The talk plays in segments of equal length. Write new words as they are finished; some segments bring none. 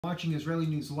Watching Israeli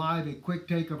News Live, a quick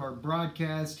take of our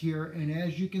broadcast here, and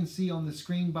as you can see on the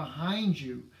screen behind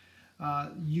you,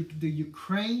 the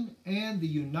Ukraine and the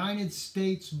United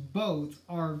States both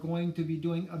are going to be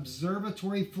doing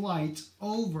observatory flights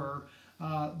over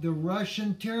the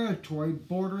Russian territory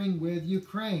bordering with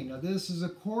Ukraine. Now, this is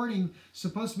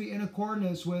supposed to be in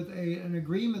accordance with an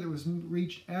agreement that was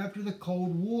reached after the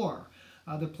Cold War.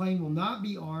 The plane will not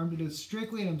be armed. It is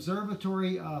strictly an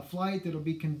observatory flight that will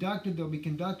be conducted. They'll be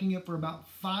conducting it for about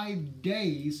 5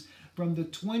 days from the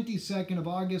 22nd of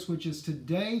August, which is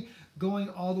today, going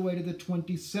all the way to the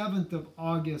 27th of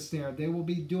August there. They will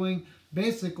be doing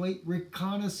basically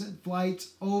reconnaissance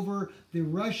flights over the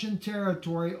Russian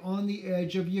territory on the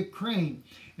edge of Ukraine.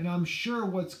 And I'm sure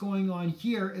what's going on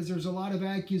here is there's a lot of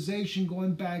accusation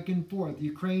going back and forth.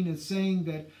 Ukraine is saying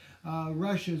that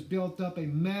Russia has built up a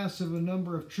massive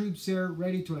number of troops there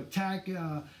ready to attack,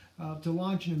 to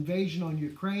launch an invasion on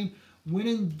Ukraine, when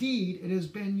indeed it has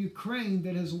been Ukraine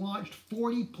that has launched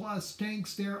 40+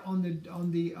 tanks there on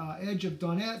the edge of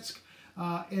Donetsk.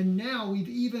 And now we've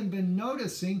even been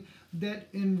noticing that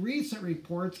in recent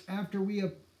reports, after we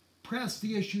have pressed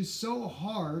the issue so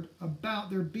hard about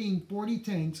there being 40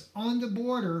 tanks on the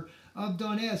border of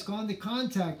Donetsk, on the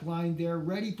contact line there,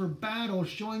 ready for battle,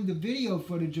 showing the video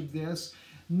footage of this.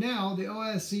 Now the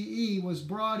OSCE was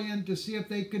brought in to see if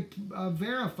they could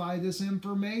verify this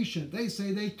information. They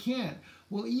say they can't.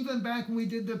 Well, even back when we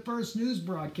did the first news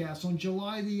broadcast on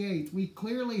July the 8th, we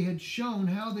clearly had shown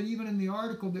how that even in the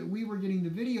article that we were getting the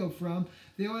video from,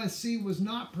 the OSCE was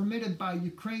not permitted by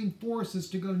Ukraine forces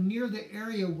to go near the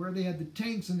area where they had the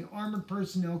tanks and the armored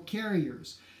personnel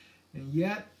carriers. And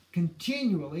yet,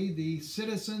 continually, the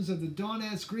citizens of the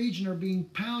Donetsk region are being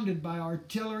pounded by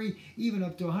artillery, even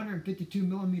up to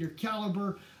 152mm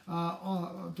caliber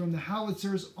from the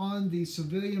howitzers on the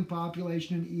civilian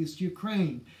population in East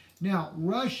Ukraine. Now,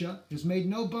 Russia has made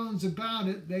no bones about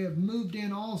it. They have moved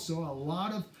in also a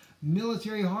lot of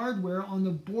military hardware on the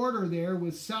border there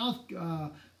with South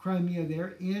Crimea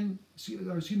there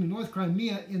North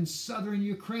Crimea in southern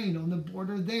Ukraine on the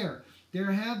border there.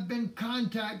 There have been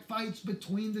contact fights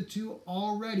between the two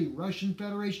already, Russian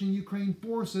Federation and Ukraine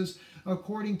forces,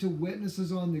 according to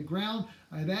witnesses on the ground.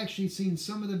 I've actually seen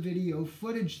some of the video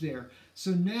footage there.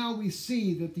 So now we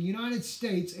see that the United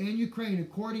States and Ukraine,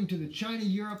 according to the China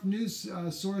Europe news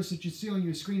source that you see on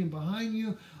your screen and behind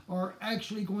you, are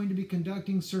actually going to be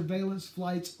conducting surveillance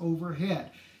flights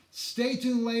overhead. Stay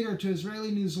tuned later to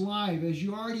Israeli News Live. As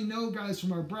you already know, guys,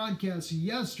 from our broadcast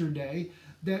yesterday,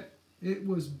 that it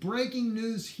was breaking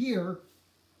news here.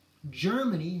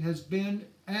 Germany has been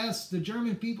asked, the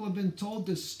German people have been told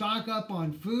to stock up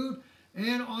on food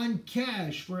and on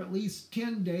cash for at least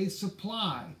 10 days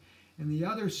supply. And the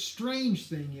other strange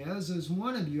thing is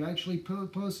one of you actually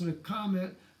posted a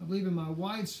comment, I believe in my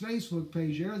wife's Facebook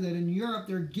page there, that in Europe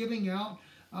they're giving out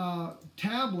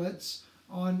tablets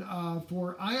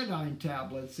for iodine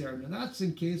tablets there. Now that's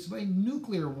in case of a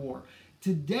nuclear war.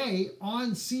 Today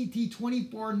on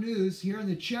CT24 News here in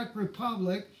the Czech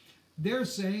Republic, they're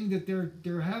saying that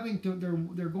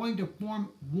they're going to form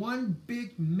one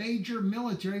big major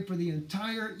military for the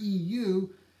entire EU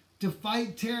to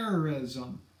fight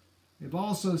terrorism. They've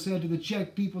also said to the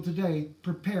Czech people today,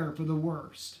 prepare for the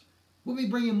worst. We'll be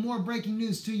bringing more breaking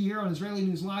news to you here on Israeli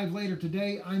News Live later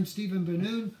today. I'm Stephen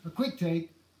Ben-Nun, a quick take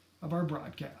of our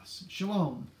broadcast.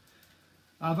 Shalom.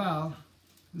 Aval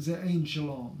ze'ein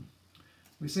shalom.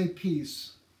 We say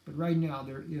peace, but right now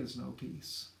there is no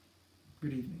peace.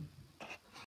 Good evening.